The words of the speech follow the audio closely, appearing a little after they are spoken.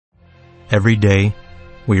Every day,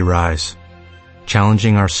 we rise,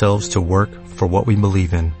 challenging ourselves to work for what we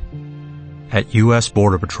believe in. At U.S.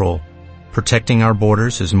 Border Patrol, protecting our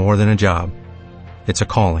borders is more than a job. It's a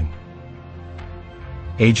calling.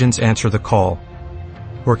 Agents answer the call,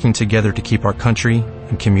 working together to keep our country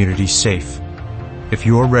and communities safe. If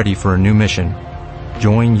you are ready for a new mission,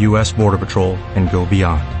 join U.S. Border Patrol and go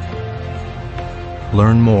beyond.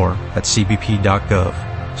 Learn more at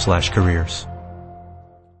cbp.gov/careers.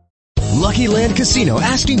 Lucky Land Casino,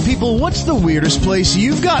 asking people, what's the weirdest place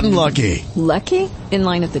you've gotten lucky? Lucky? In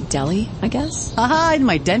line at the deli, I guess? Aha, in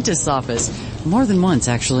my dentist's office. More than once,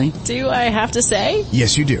 actually. Do I have to say?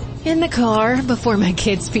 Yes, you do. In the car before my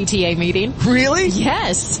kids' PTA meeting. Really?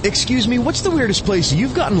 Yes. Excuse me, what's the weirdest place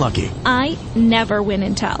you've gotten lucky? I never win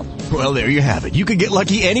and tell. Well, there you have it. You can get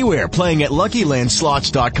lucky anywhere, playing at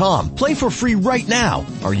LuckyLandSlots.com. Play for free right now.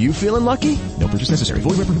 Are you feeling lucky? No purchase necessary.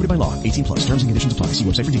 Void where prohibited by law. 18+. Terms and conditions apply. See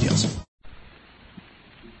website for details.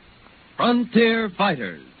 Frontier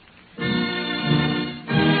Fighters.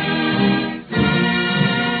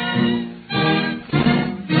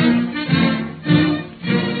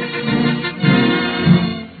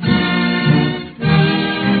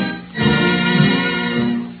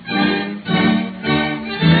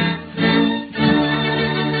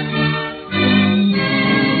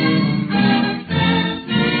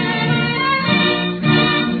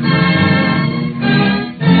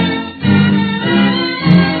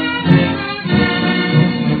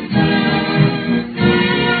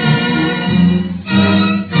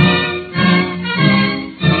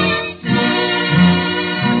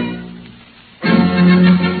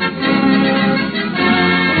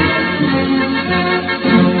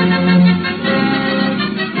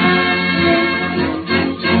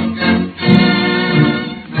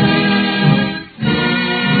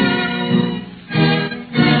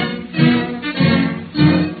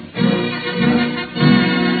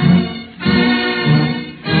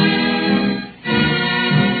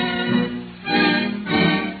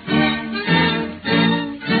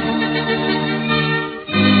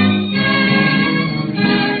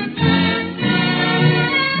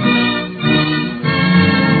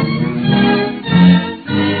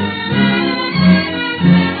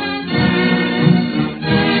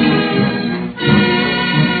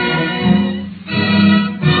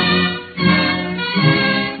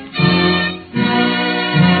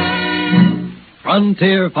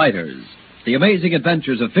 Frontier Fighters, the amazing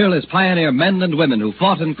adventures of fearless pioneer men and women who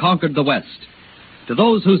fought and conquered the West. To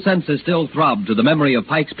those whose senses still throb to the memory of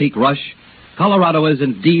Pikes Peak Rush, Colorado is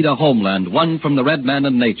indeed a homeland won from the red man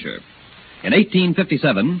and nature. In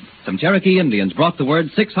 1857, some Cherokee Indians brought the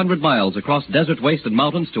word 600 miles across desert waste and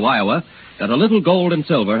mountains to Iowa that a little gold and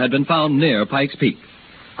silver had been found near Pikes Peak.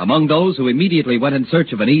 Among those who immediately went in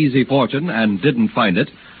search of an easy fortune and didn't find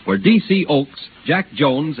it were D.C. Oaks, Jack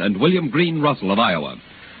Jones, and William Green Russell of Iowa.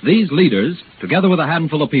 These leaders, together with a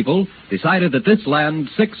handful of people, decided that this land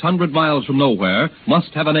 600 miles from nowhere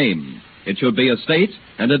must have a name. It should be a state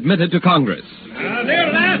and admitted to Congress.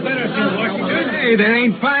 They're laughing at us, Washington. Hey, there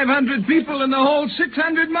ain't 500 people in the whole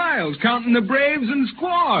 600 miles, counting the Braves and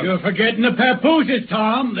squaws. You're forgetting the Papooses,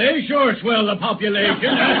 Tom. They sure swell the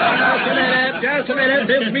population. Just a minute.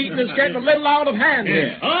 This meeting is getting a little out of hand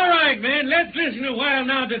here. All right, man. Let's listen a while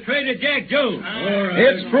now to Trader Jack Jones.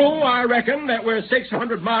 It's true, I reckon, that we're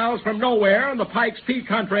 600 miles from nowhere in the Pikes Peak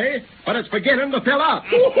country, but it's beginning to fill up.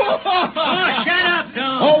 Oh, shut up,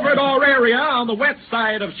 Tom. Over at Auraria on the west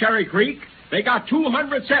side of Cherry Creek, they got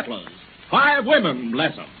 200 settlers. 5 women,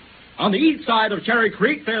 bless them. On the east side of Cherry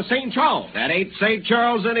Creek, there's St. Charles. That ain't St.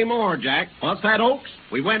 Charles anymore, Jack. What's that, Oaks?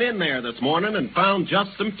 We went in there this morning and found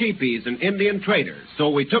just some teepees and Indian traders. So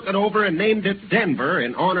we took it over and named it Denver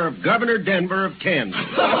in honor of Governor Denver of Kansas.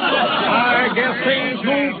 I guess things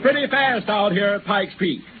move pretty fast out here at Pikes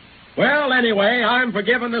Peak. Well, anyway, I'm for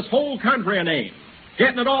giving this whole country a name,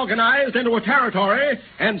 getting it organized into a territory,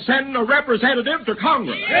 and sending a representative to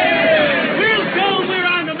Congress. Yeah. We'll go. We're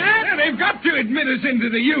on the map. Yeah, they've got to admit us into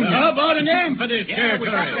the Union. How about a name for this territory?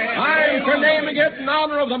 I'm for naming it in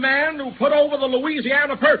honor of the man who put over the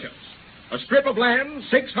Louisiana Purchase. A strip of land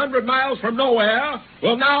 600 miles from nowhere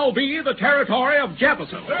will now be the territory of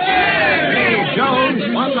Jefferson. Hey, Jones,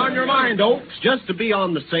 what's on your mind, Oaks? Just to be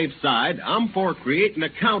on the safe side, I'm for creating a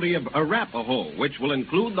county of Arapahoe, which will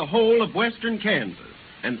include the whole of western Kansas,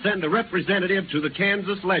 and send a representative to the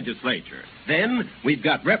Kansas legislature. Then we've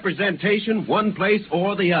got representation one place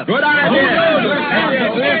or the other. Good idea.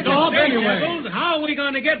 How are we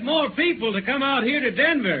going to get more people to come out here to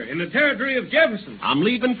Denver in the territory of Jefferson? I'm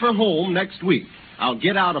leaving for home next week. I'll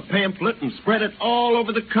get out a pamphlet and spread it all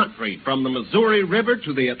over the country, from the Missouri River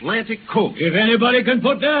to the Atlantic coast. If anybody can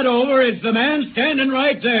put that over, it's the man standing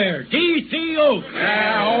right there, D.C. Oaks.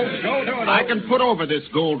 Yeah, Oaks, go do it, Oaks. I can put over this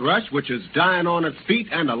gold rush, which is dying on its feet,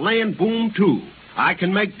 and a land boom, too. I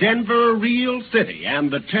can make Denver a real city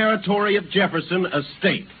and the territory of Jefferson a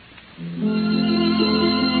state.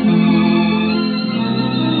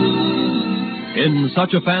 In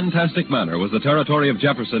such a fantastic manner was the territory of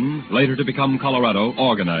Jefferson, later to become Colorado,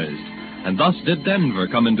 organized. And thus did Denver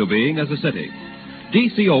come into being as a city.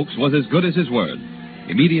 D.C. Oaks was as good as his word.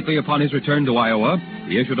 Immediately upon his return to Iowa,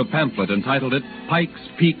 he issued a pamphlet entitled it Pike's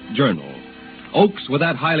Peak Journal. Oaks, with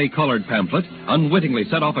that highly colored pamphlet, unwittingly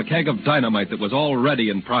set off a keg of dynamite that was all ready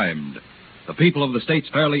and primed. The people of the states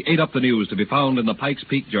fairly ate up the news to be found in the Pike's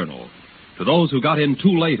Peak Journal. To those who got in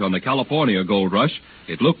too late on the California gold rush,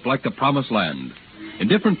 it looked like the promised land. In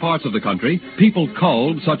different parts of the country, people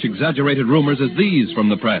culled such exaggerated rumors as these from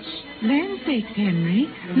the press. Land sakes, Henry,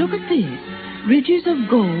 look at this. Ridges of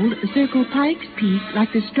gold circle Pike's Peak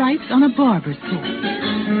like the stripes on a barber's coat.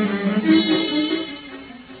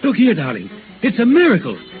 Look here, darling. It's a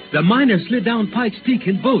miracle. The miners slid down Pike's Peak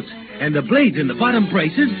in boats, and the blades in the bottom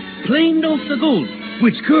braces planed off the gold,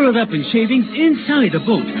 which curled up in shavings inside the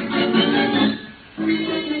boat.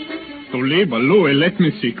 Louis, let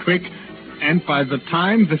me see quick. And by the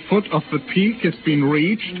time the foot of the peak has been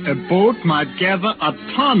reached, a boat might gather a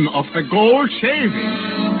ton of the gold shavings.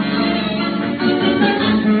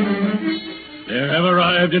 There have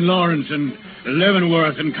arrived in Lawrence and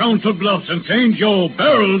Leavenworth and Council Bluffs and St. Joe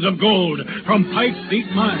barrels of gold from Pike's Peak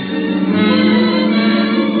Mine.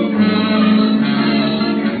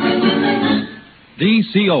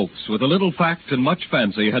 D.C. Oaks, with a little fact and much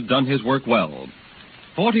fancy, had done his work well.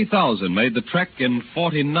 40,000 made the trek in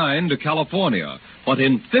 49 to California, but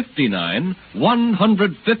in 59,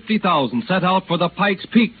 150,000 set out for the Pike's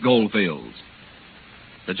Peak goldfields.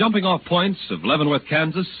 The jumping-off points of Leavenworth,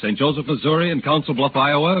 Kansas, St. Joseph, Missouri, and Council Bluff,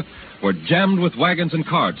 Iowa, were jammed with wagons and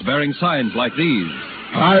carts bearing signs like these.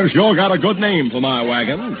 I've sure got a good name for my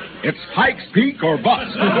wagon. It's Pike's Peak or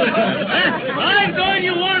Bust. I'm going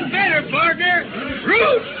you one better, partner.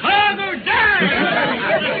 Root, hog, or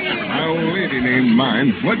die. My old lady named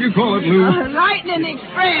mine. What do you call it, Lou? Lightning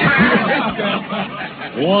Express.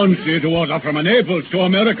 Once it was up from Naples to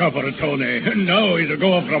America for a Tony. Now it'll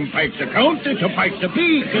go from Pike to County to Pike to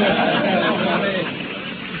Peak.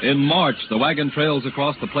 In March, the wagon trails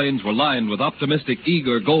across the plains were lined with optimistic,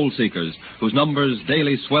 eager gold seekers, whose numbers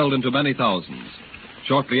daily swelled into many thousands.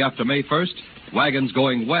 Shortly after May 1st, wagons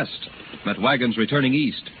going west met wagons returning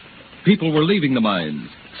east. People were leaving the mines.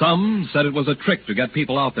 Some said it was a trick to get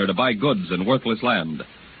people out there to buy goods and worthless land.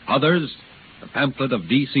 Others, the pamphlet of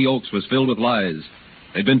D.C. Oaks was filled with lies.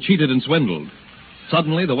 They'd been cheated and swindled.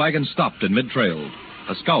 Suddenly, the wagon stopped in mid-trail.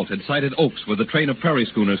 A scout had sighted Oaks with a train of prairie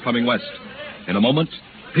schooners coming west. In a moment,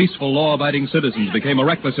 peaceful, law-abiding citizens became a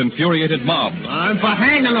reckless, infuriated mob. I'm for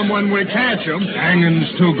hanging them when we catch them.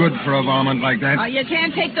 Hanging's too good for a varmint like that. You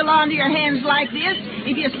can't take the law into your hands like this.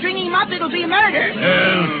 If you string him up, it'll be murder.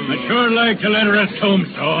 Well, I'd sure like to let her rest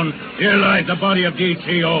tombstone. Here lies the body of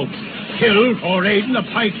D.C. Oaks, killed for aiding the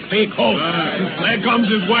Pike's Peak hoax. There comes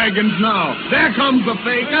his wagons now. There comes the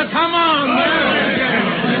faker. Come on.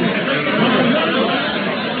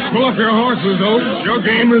 Pull up your horses, Oaks. Your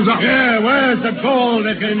game is up. Yeah, where's the gold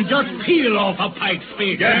that can just peel off a Pike's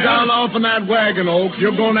Peak? Get down off in that wagon, Oaks.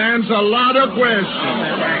 You're going to answer a lot of questions.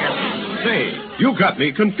 Say, you got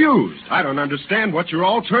me confused. I don't understand what you're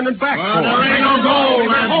all turning back for. There ain't no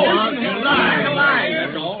gold,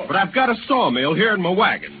 But I've got a sawmill here in my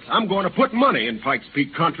wagons. I'm going to put money in Pike's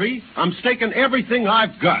Peak country. I'm staking everything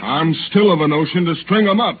I've got. I'm still of a notion to string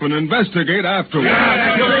them up and investigate afterwards.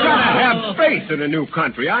 You've got to have faith in a new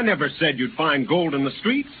country. I never said you'd find gold in the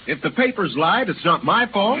streets. If the papers lied, it's not my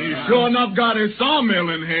fault. He sure enough got his sawmill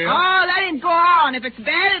in here. Oh, let him go on. If it's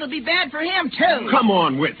bad, it'll be bad for him, too. Come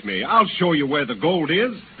on with me. I'll show you where the gold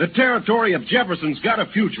is. The territory of Jefferson's got a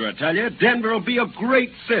future, I tell you. Denver will be a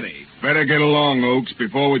great city. Better get along, Oaks,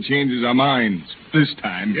 before we changes our minds. This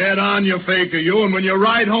time. Get on, you faker, you, and when you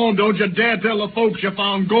ride home, don't you dare tell the folks you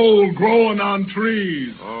found gold growing on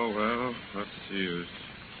trees. Oh, well, what's the use?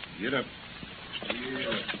 Get up.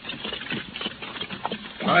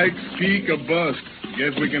 Pike's Peak or bust.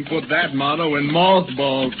 Guess we can put that motto in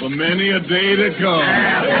mothballs for many a day to come.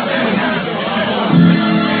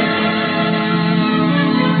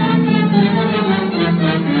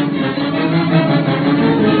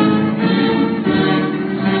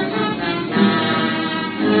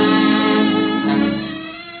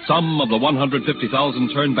 Some of the 150,000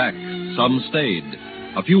 turned back. Some stayed.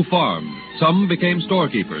 A few farmed. Some became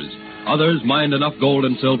storekeepers. Others mined enough gold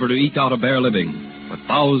and silver to eke out a bare living, but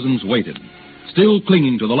thousands waited, still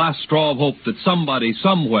clinging to the last straw of hope that somebody,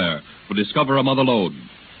 somewhere, would discover a mother lode.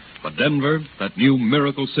 But Denver, that new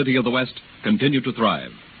miracle city of the West, continued to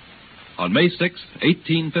thrive. On May 6,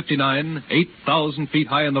 1859, 8,000 feet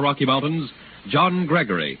high in the Rocky Mountains, John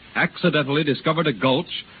Gregory accidentally discovered a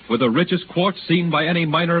gulch with the richest quartz seen by any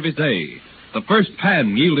miner of his day. The first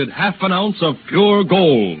pan yielded half an ounce of pure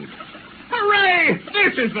gold. Hooray!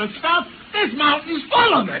 This is the stuff. This mountain's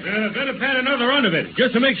full of it. Better pan another run of it,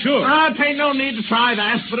 just to make sure. Ain't no need to try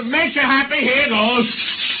that, but it makes you happy. Here goes.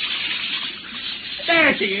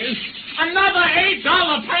 There she is. Another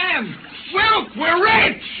 $8 pan. Wilk, we're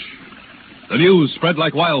rich! The news spread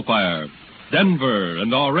like wildfire. Denver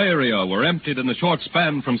and our area were emptied in the short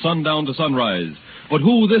span from sundown to sunrise. But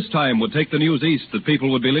who this time would take the news east that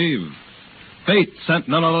people would believe? Fate sent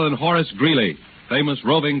none other than Horace Greeley, famous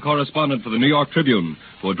roving correspondent for the New York Tribune,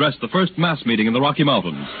 who addressed the first mass meeting in the Rocky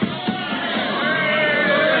Mountains.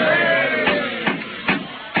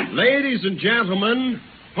 Ladies and gentlemen,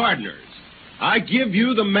 partners, I give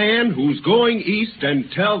you the man who's going east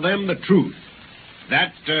and tell them the truth.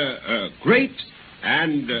 That great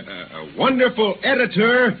and wonderful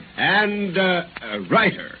editor and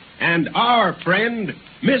writer, and our friend,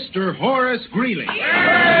 Mr. Horace Greeley.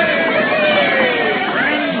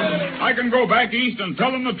 I can go back east and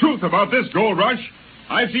tell them the truth about this gold rush.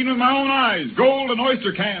 I've seen with my own eyes gold and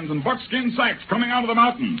oyster cans and buckskin sacks coming out of the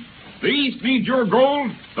mountain. The East needs your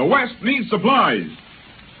gold, the West needs supplies.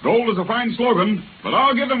 Gold is a fine slogan, but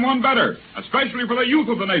I'll give them one better, especially for the youth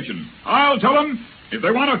of the nation. I'll tell them, if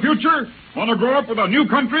they want a future, want to grow up with a new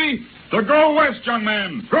country, to go west, young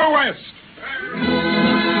man. Go west!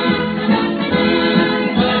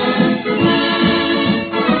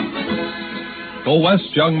 Go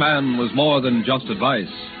west, young man, was more than just advice.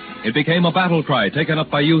 It became a battle cry taken up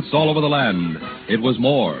by youths all over the land. It was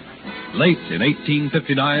more. Late in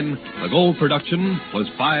 1859, the gold production was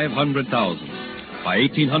 500,000. By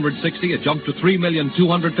 1860, it jumped to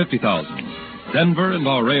 3,250,000. Denver and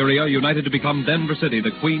our area united to become Denver City,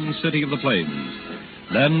 the Queen City of the Plains.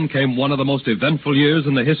 Then came one of the most eventful years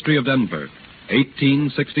in the history of Denver,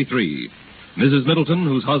 1863. Mrs. Middleton,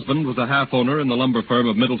 whose husband was a half-owner in the lumber firm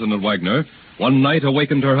of Middleton and Wagner, one night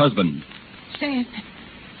awakened her husband. Seth,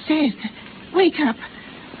 wake up.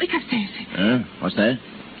 Wake up, Seth. What's that?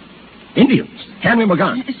 Indians. Hand me my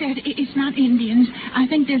gun. Seth, it's not Indians. I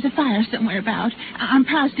think there's a fire somewhere about. I'm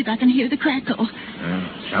positive I can hear the crackle.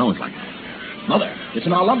 Sounds like it. Mother, it's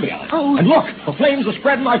in our lumber yard. Oh. And look, the flames are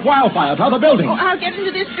spreading like wildfire to other buildings. Oh, I'll get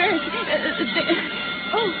into this dress.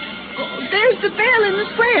 There's the bell in the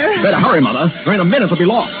square. Better hurry, Mother. There ain't a minute to be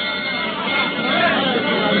lost.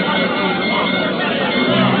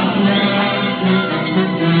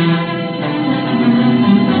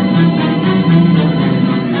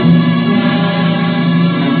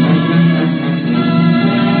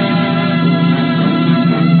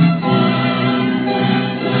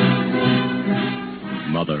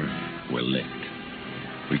 Mother, we're licked.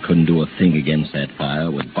 We couldn't do a thing against that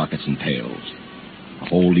fire with buckets and pails. The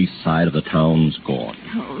whole east side of the town's gone.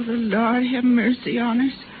 Oh, the Lord have mercy on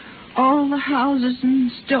us. All the houses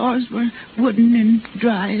and stores were wooden and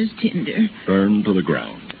dry as tinder. Burned to the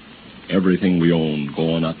ground. Everything we owned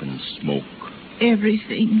going up in smoke.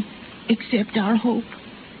 Everything except our hope.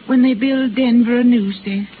 When they build Denver anew,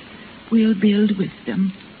 Seth, we'll build with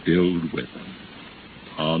them. Build with them.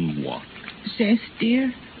 On what? Seth,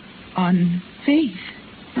 dear, on faith.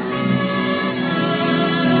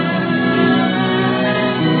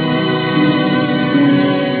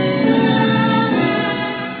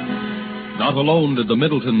 Not alone did the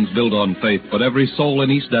Middletons build on faith, but every soul in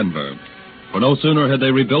East Denver. For no sooner had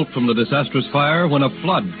they rebuilt from the disastrous fire when a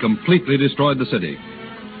flood completely destroyed the city.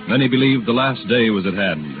 Many believed the last day was at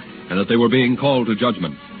hand, and that they were being called to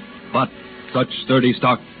judgment. But such sturdy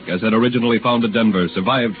stock as had originally founded Denver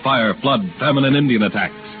survived fire, flood, famine, and Indian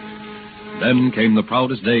attacks. Then came the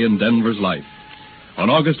proudest day in Denver's life. On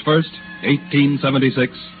August 1st,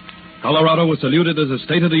 1876, Colorado was saluted as a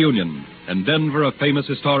State of the Union, and Denver a famous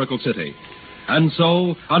historical city. And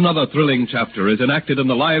so, another thrilling chapter is enacted in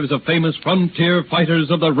the lives of famous frontier fighters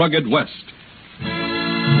of the rugged West.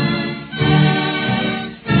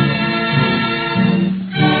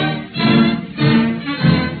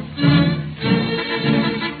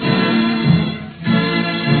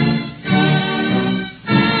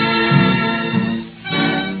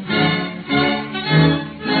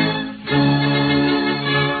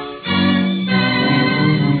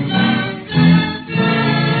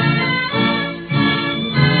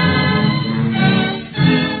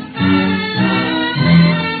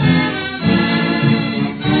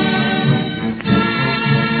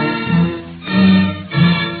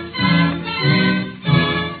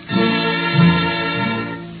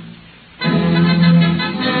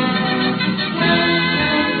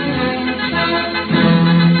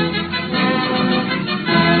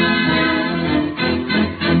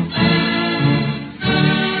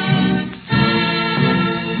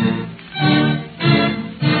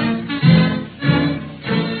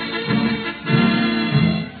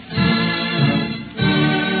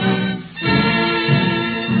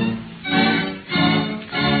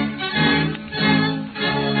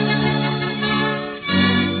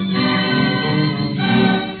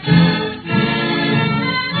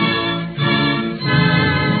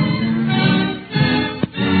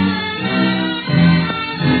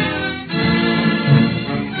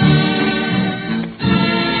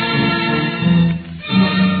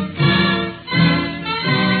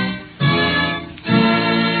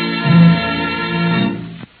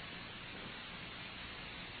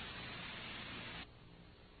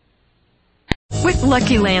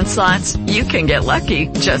 Lucky Land Slots, you can get lucky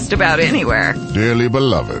just about anywhere. Dearly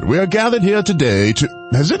beloved, we are gathered here today to...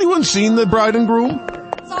 Has anyone seen the bride and groom?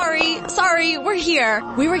 Sorry, we're here.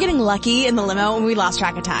 We were getting lucky in the limo and we lost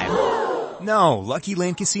track of time. No, Lucky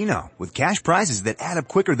Land Casino, with cash prizes that add up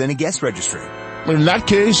quicker than a guest registry. In that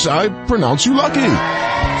case, I pronounce you lucky.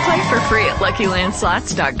 Play for free at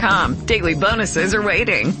LuckyLandSlots.com. Daily bonuses are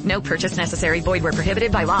waiting. No purchase necessary. Void where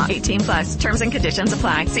prohibited by law. 18+. Terms and conditions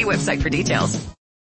apply. See website for details.